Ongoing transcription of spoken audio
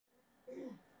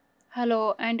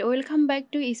Hello and welcome back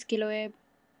to SkillWeb.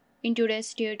 In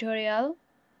today's tutorial,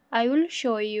 I will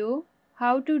show you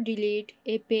how to delete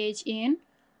a page in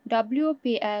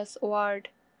WPS Word.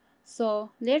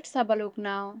 So let's have a look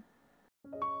now.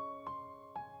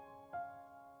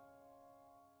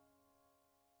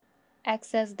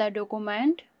 Access the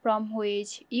document from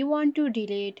which you want to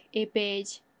delete a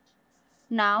page.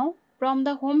 Now, from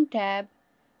the Home tab,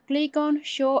 click on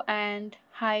Show and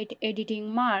Hide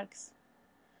Editing Marks.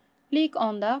 Click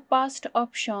on the Past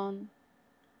option.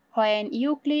 When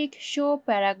you click Show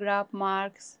Paragraph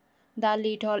Marks, the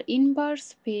little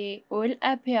inverse P will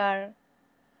appear.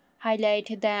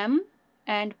 Highlight them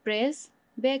and press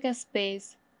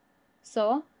Backspace.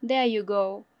 So, there you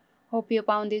go. Hope you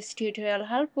found this tutorial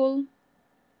helpful.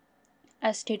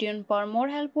 Stay tuned for more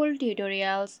helpful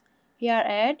tutorials here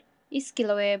at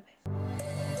SkillWeb.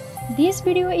 This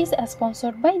video is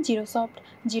sponsored by Girosoft.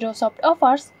 Girosoft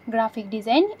offers graphic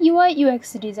design, UI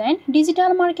UX design,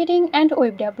 digital marketing and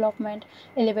web development.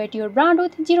 Elevate your brand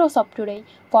with Girosoft today.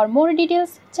 For more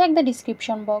details, check the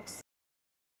description box.